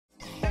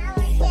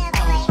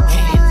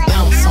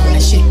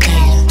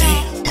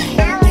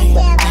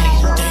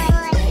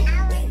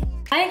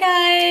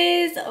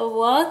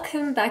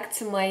welcome back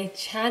to my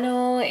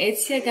channel.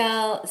 It's your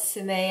girl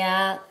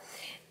Sumaya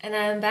and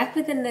I'm back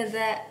with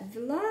another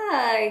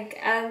vlog.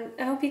 I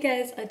hope you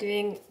guys are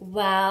doing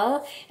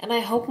well and I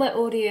hope my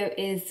audio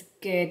is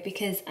good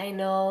because I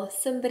know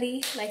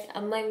somebody, like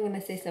I'm not even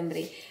gonna say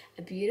somebody,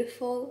 a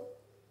beautiful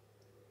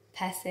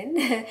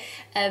person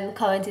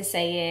commented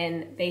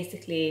saying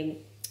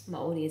basically my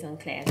audio is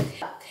unclear.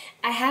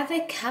 I have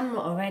a camera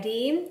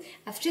already.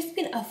 I've just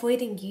been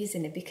avoiding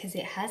using it because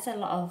it has a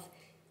lot of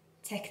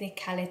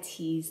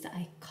technicalities that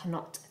I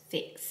cannot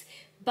fix,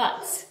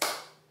 but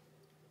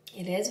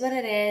it is what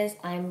it is.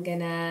 I'm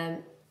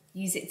gonna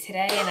use it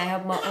today and I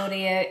hope my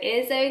audio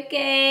is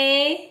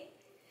okay,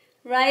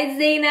 right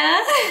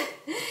Zena?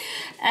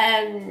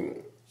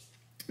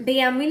 But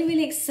yeah, I'm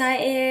really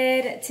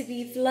excited to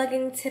be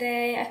vlogging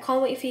today. I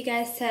can't wait for you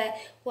guys to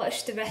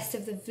watch the rest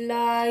of the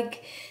vlog.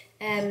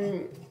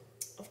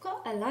 I've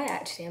got a light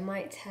actually. I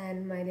might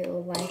turn my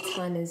little light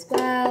on as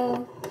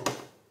well.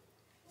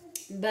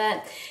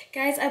 But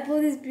guys, I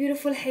bought this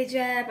beautiful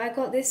hijab. I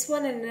got this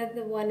one and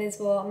another one as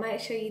well. I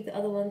might show you the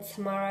other one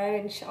tomorrow,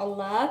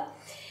 inshallah.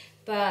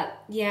 But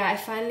yeah, I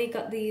finally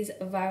got these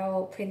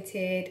viral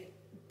printed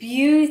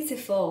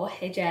beautiful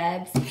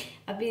hijabs.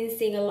 I've been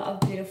seeing a lot of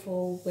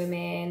beautiful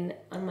women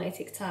on my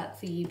TikTok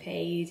For You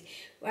page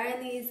wearing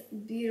these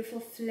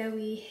beautiful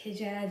flowy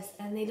hijabs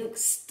and they look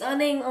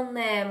stunning on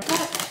them. I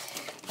got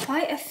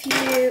quite a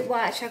few,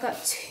 well actually I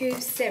got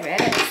 2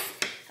 syrups.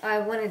 I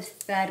wanted a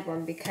third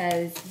one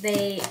because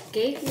they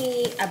gave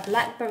me a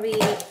blackberry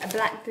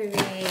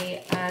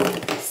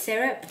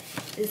syrup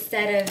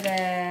instead of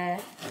a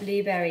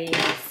blueberry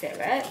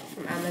syrup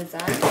from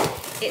Amazon.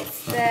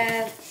 It's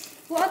the,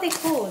 what are they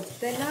called?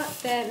 They're not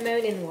the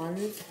Monin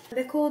ones.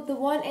 They're called the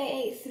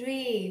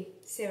 1883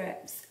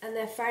 syrups and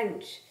they're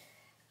French.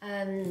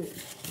 They're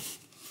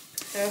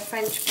a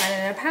French brand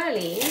and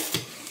apparently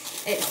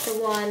it's the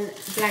one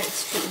Blank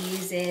Street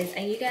uses.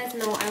 And you guys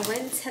know I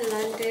went to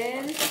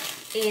London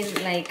in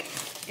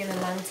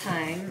a long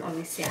time.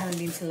 Obviously I haven't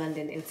been to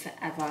London in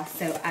forever,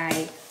 so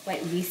I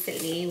went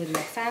recently with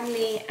my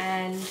family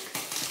and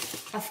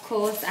of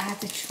course I had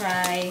to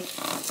try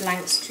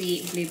Blank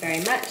Street Blueberry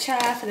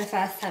Matcha for the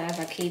first time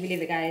ever. Can you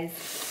believe it guys?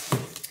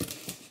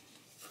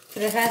 For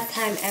the first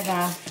time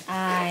ever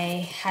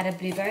I had a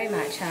blueberry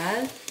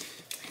matcha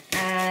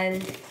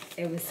and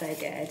it was so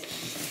good.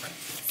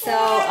 So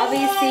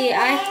obviously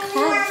I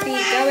can't be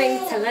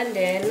going to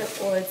London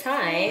all the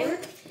time.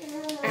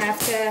 I have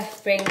to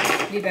bring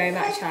blueberry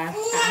matcha at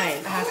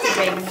home. I have to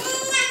bring...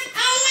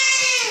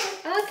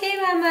 Okay,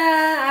 Mama.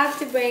 I have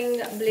to bring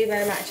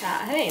blueberry matcha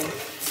at home.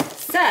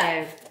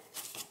 So,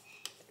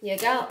 you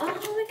go.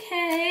 Oh,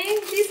 okay.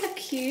 These are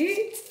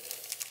cute.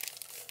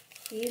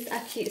 These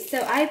are cute.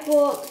 So I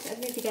bought, I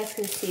don't know if you guys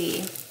can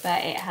see,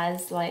 but it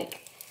has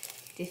like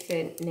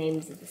different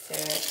names of the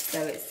syrup.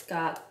 So it's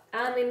got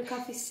almond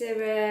coffee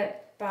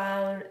syrup,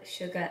 brown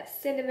sugar,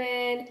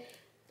 cinnamon,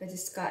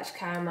 butterscotch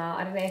caramel.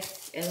 I don't know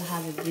if it'll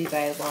have a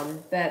blueberry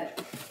one,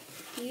 but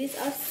these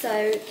are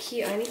so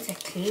cute. I need to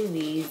clean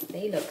these.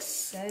 They look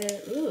so,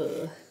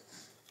 ooh.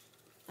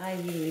 I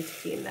really need to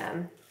clean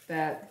them,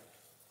 but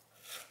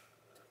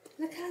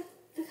look how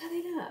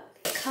they look.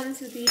 It comes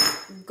with these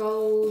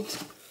gold,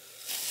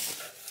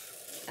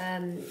 I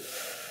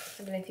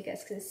don't know if you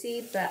guys can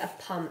see, but a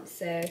pump.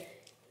 So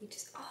you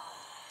just,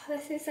 oh,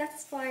 that's so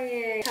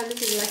satisfying. It comes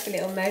with like a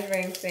little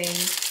measuring thing.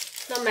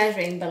 Not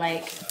measuring, but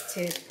like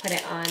to put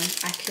it on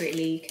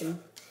accurately, you can,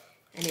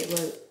 and it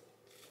will.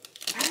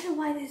 I don't know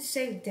why this is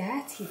so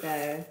dirty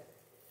though.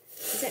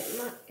 Is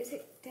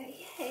it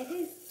dirty? Yeah, it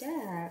is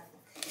dirt.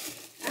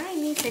 I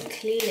need to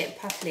clean it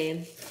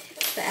properly.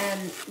 But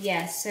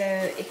yeah, so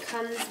it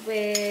comes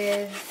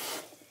with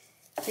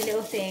the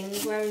little thing.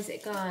 Where is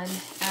it gone?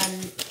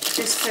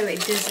 Just so it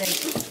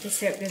doesn't, the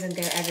syrup doesn't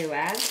go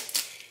everywhere.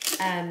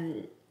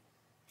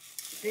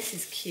 This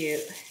is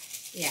cute.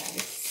 Yeah,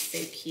 this is so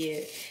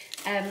cute.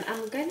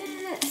 I'm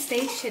gonna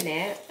station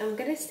it.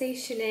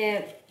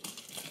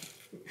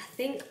 I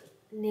think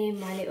near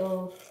my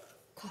little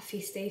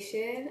coffee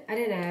station. I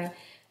don't know,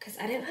 because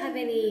I don't have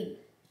any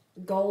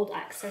gold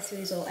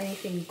accessories or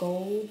anything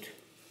gold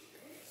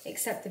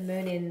except the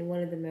Monin,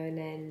 one of the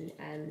Monin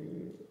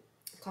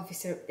coffee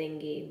syrup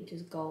thingy, which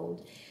is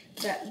gold.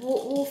 But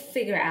we'll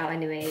figure it out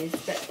anyways.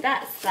 But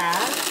that's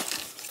that.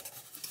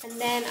 And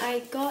then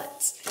I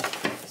got,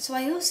 so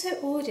I also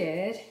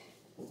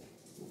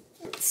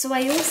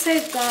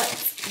got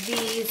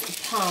these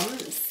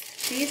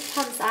pumps. These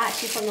pumps are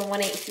actually from the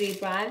 183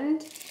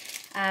 brand.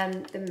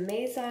 The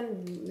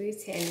Maison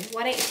Routine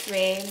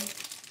 183.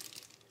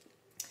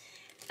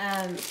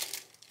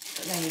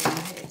 There you go.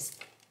 It's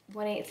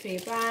 183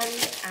 brand,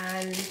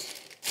 and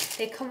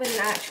they come with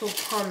an actual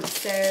pump.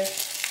 So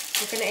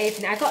we're gonna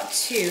open it. I got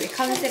 2. It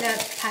comes in a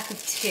pack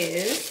of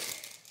 2,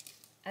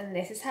 and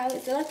this is how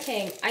it's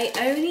looking. I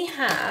only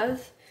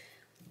have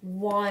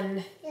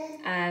one,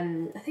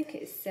 I think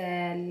it's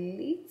a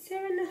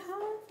litre and a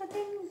half, I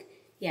think.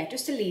 Yeah,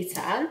 just a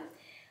litre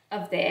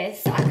of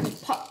this. So I can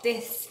pop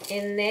this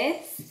in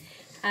this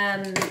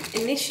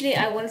Initially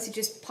I wanted to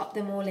just pop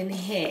them all in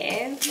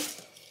here,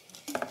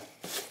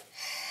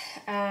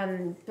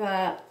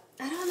 but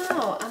I don't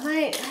know,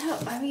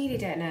 I really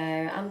don't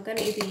know. I'm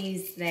gonna either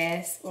use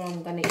this or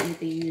I'm gonna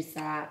either use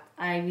that.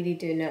 I really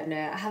do not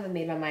know. I haven't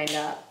made my mind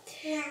up.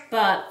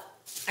 But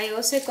I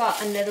also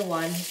got another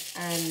one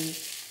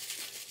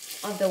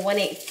of the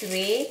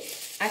 183.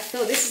 I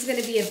thought this was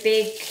gonna be a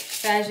big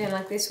version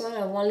like this one,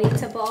 a 1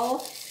 litre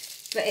bowl,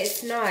 but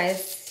it's not.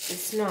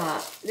 It's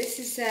not. This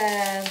is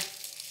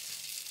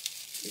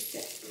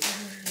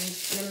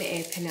let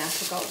me open it. I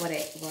forgot what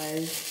it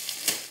was.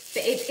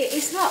 But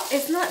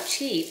it's not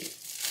cheap.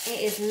 It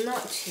is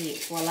not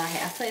cheap. Wallahi,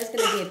 I thought it was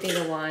going to be a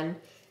bigger one.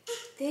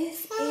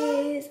 This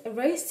is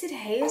roasted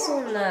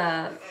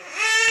hazelnut.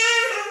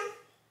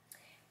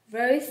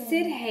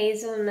 Roasted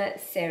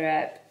hazelnut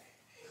syrup.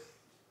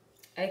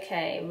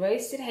 Okay,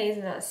 roasted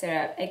hazelnut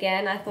syrup.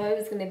 Again, I thought it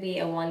was going to be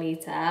a 1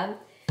 litre.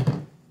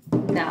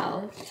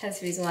 No, that's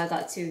the reason why I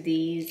got 2 of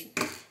these.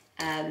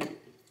 And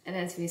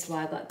that's the reason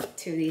why I got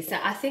 2 of these. So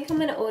I think I'm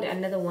going to order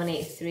another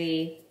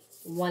 183.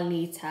 1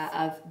 litre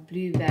of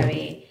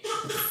blueberry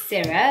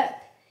syrup.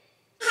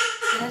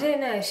 And I don't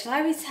know, shall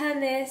I return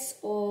this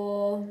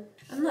or...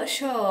 I'm not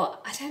sure.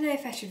 I don't know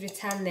if I should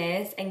return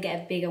this and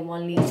get a bigger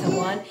 1 litre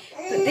one.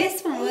 But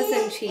this one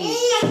wasn't cheap.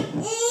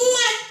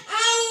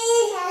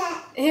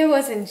 It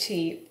wasn't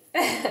cheap.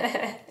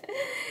 I'm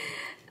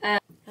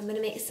going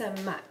to make some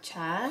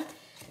matcha.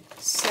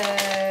 So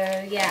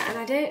yeah, and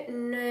I don't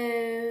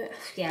know...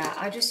 Yeah,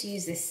 I'll just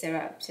use this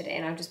syrup today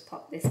and I'll just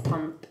pop this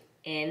pump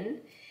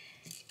in.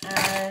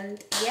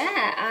 And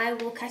yeah, I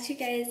will catch you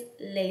guys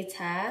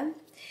later.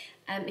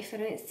 If I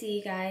don't see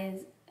you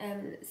guys,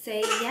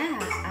 say yeah,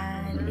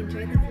 and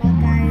enjoy the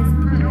vlog, guys.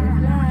 Enjoy the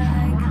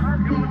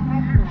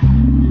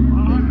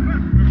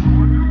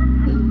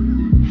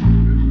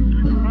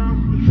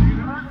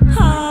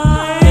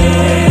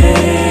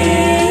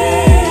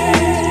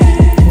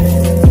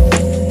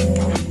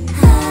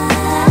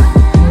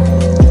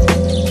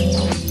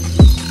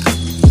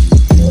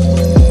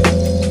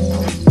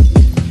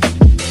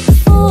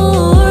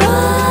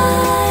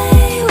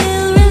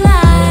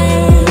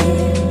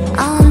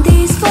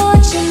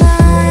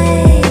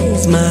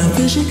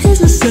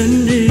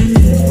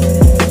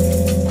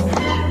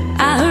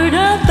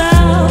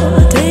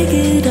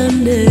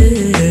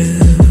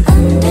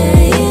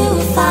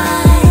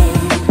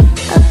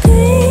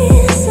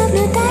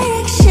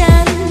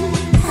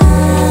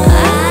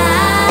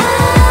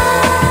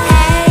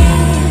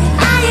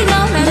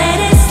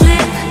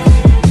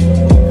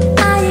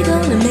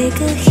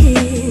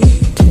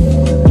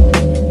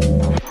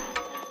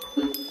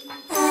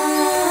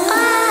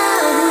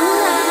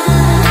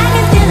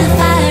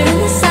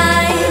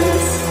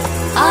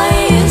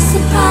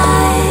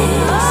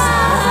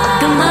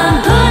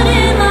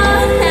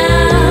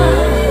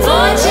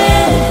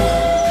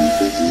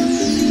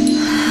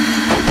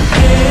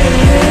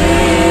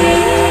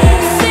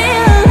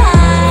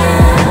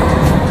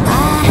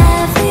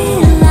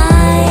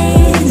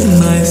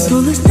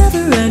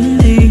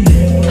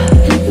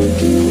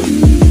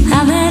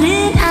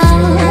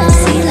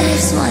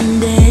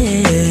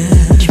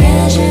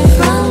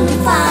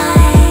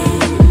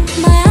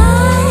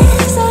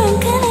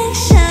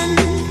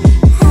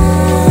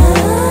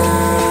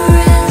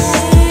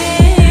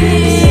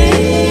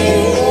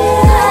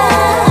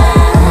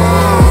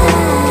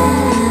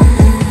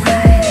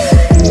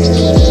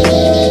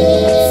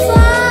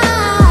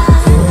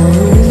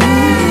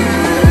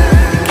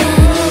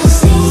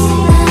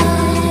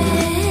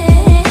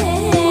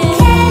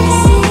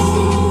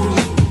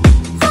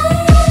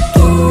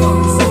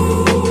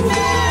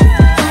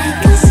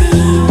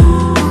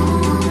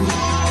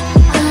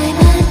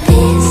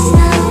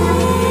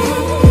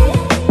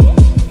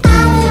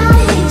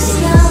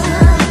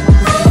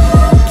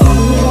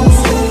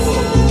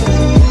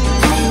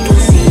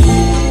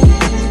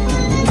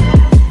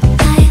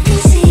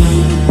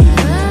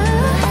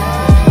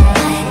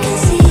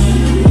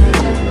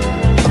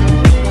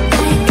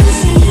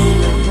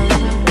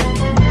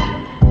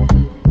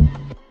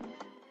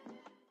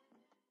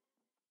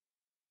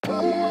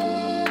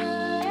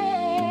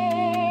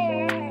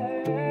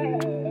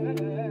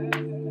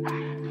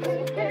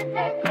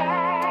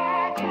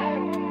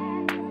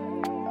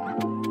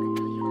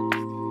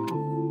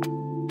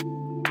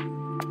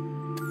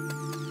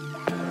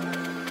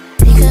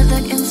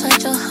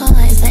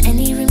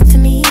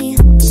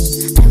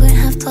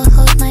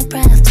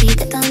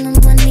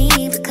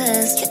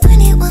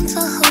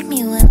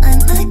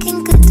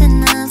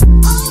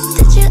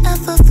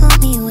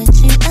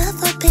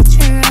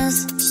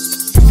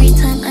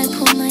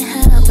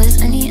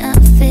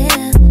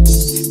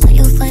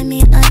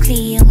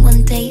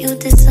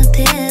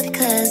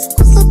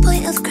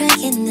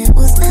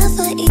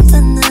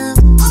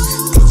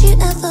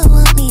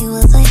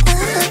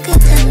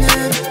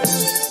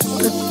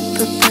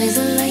But boy's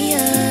a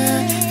liar.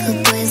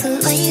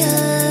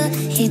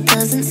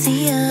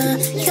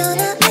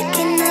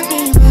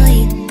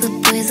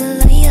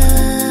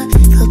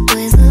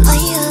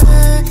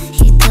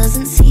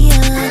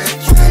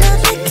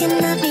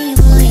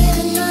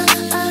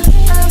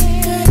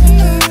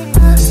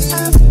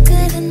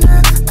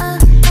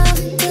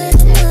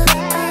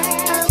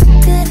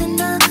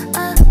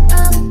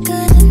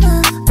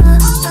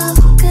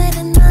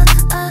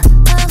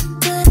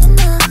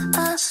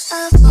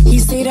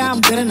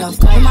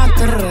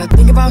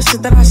 Think about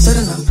shit that I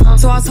shouldn't have.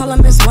 So I tell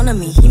him it's one of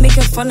me. He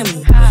making fun of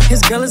me.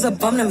 His girl is a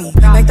bum to me.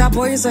 Like that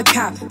boy is a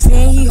cap.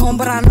 Saying he home,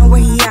 but I know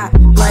where he at.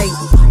 Like,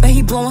 but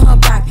he blowing her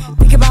back.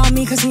 Think about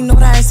me, cause he know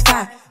that it's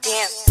fat.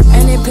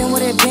 And it been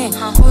what it been.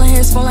 Holding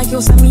his phone like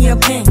he'll send me a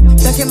pin.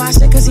 Ducking my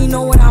shit cause he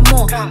know what I'm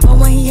on. But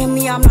when he hit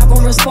me, I'm not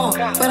gonna respond.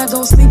 But I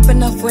don't sleep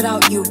enough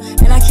without you.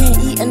 And I can't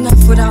eat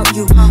enough without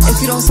you.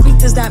 If you don't speak,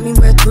 does that mean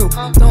we're through?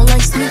 Don't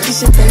like sneaky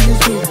shit that you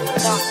do.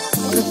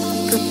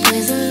 Good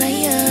boy's a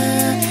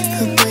liar.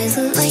 Good boy's a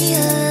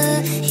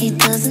liar. He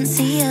doesn't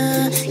see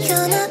ya.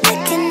 You're not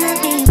looking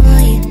at me,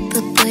 boy.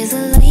 Good boy's a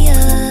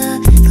liar.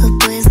 Good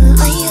boy's a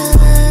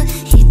liar.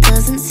 He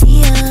doesn't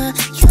see ya.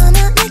 You're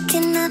not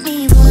looking at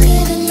me, boy.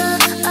 Good enough,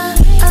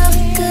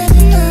 good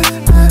enough,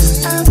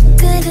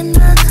 good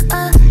enough,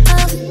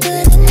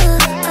 good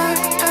enough,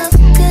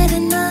 good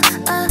enough,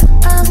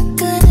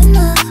 good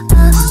enough,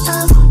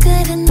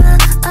 good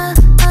enough,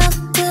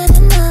 good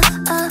enough.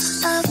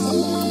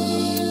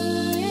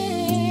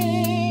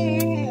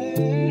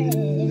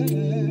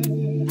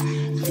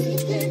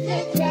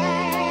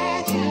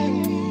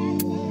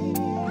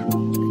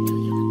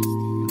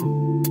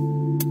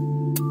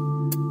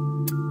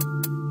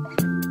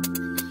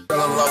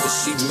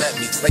 She met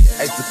me, like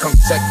an to come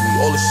check me.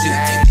 All the shit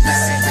get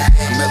messy.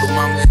 I met little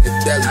mama in the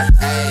deli.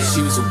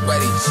 She was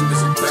ready, she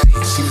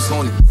was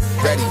on it,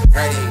 ready.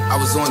 I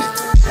was on it,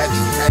 heavy.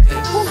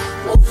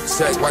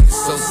 Check, why you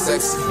so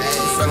sexy?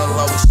 Fell in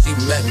love when she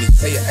met me.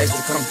 Tell your ex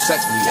to come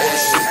check me. All the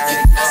shit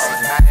get messy.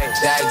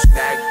 Dag,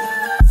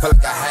 felt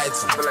like I had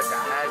to.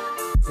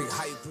 Think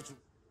how you put you.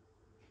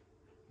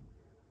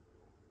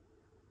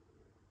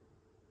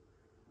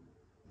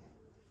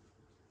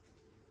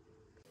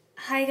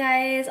 Hi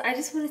guys, I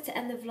just wanted to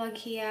end the vlog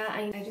here.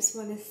 I just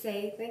want to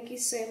say thank you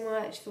so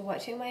much for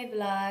watching my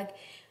vlog.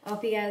 I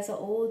hope you guys are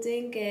all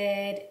doing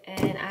good,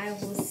 and I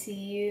will see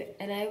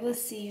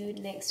you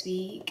next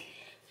week,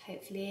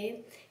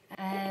 hopefully.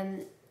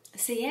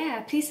 So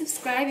yeah, please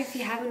subscribe if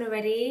you haven't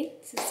already.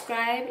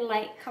 Subscribe,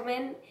 like,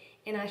 comment,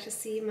 and I shall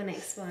see you in my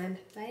next one.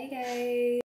 Bye guys.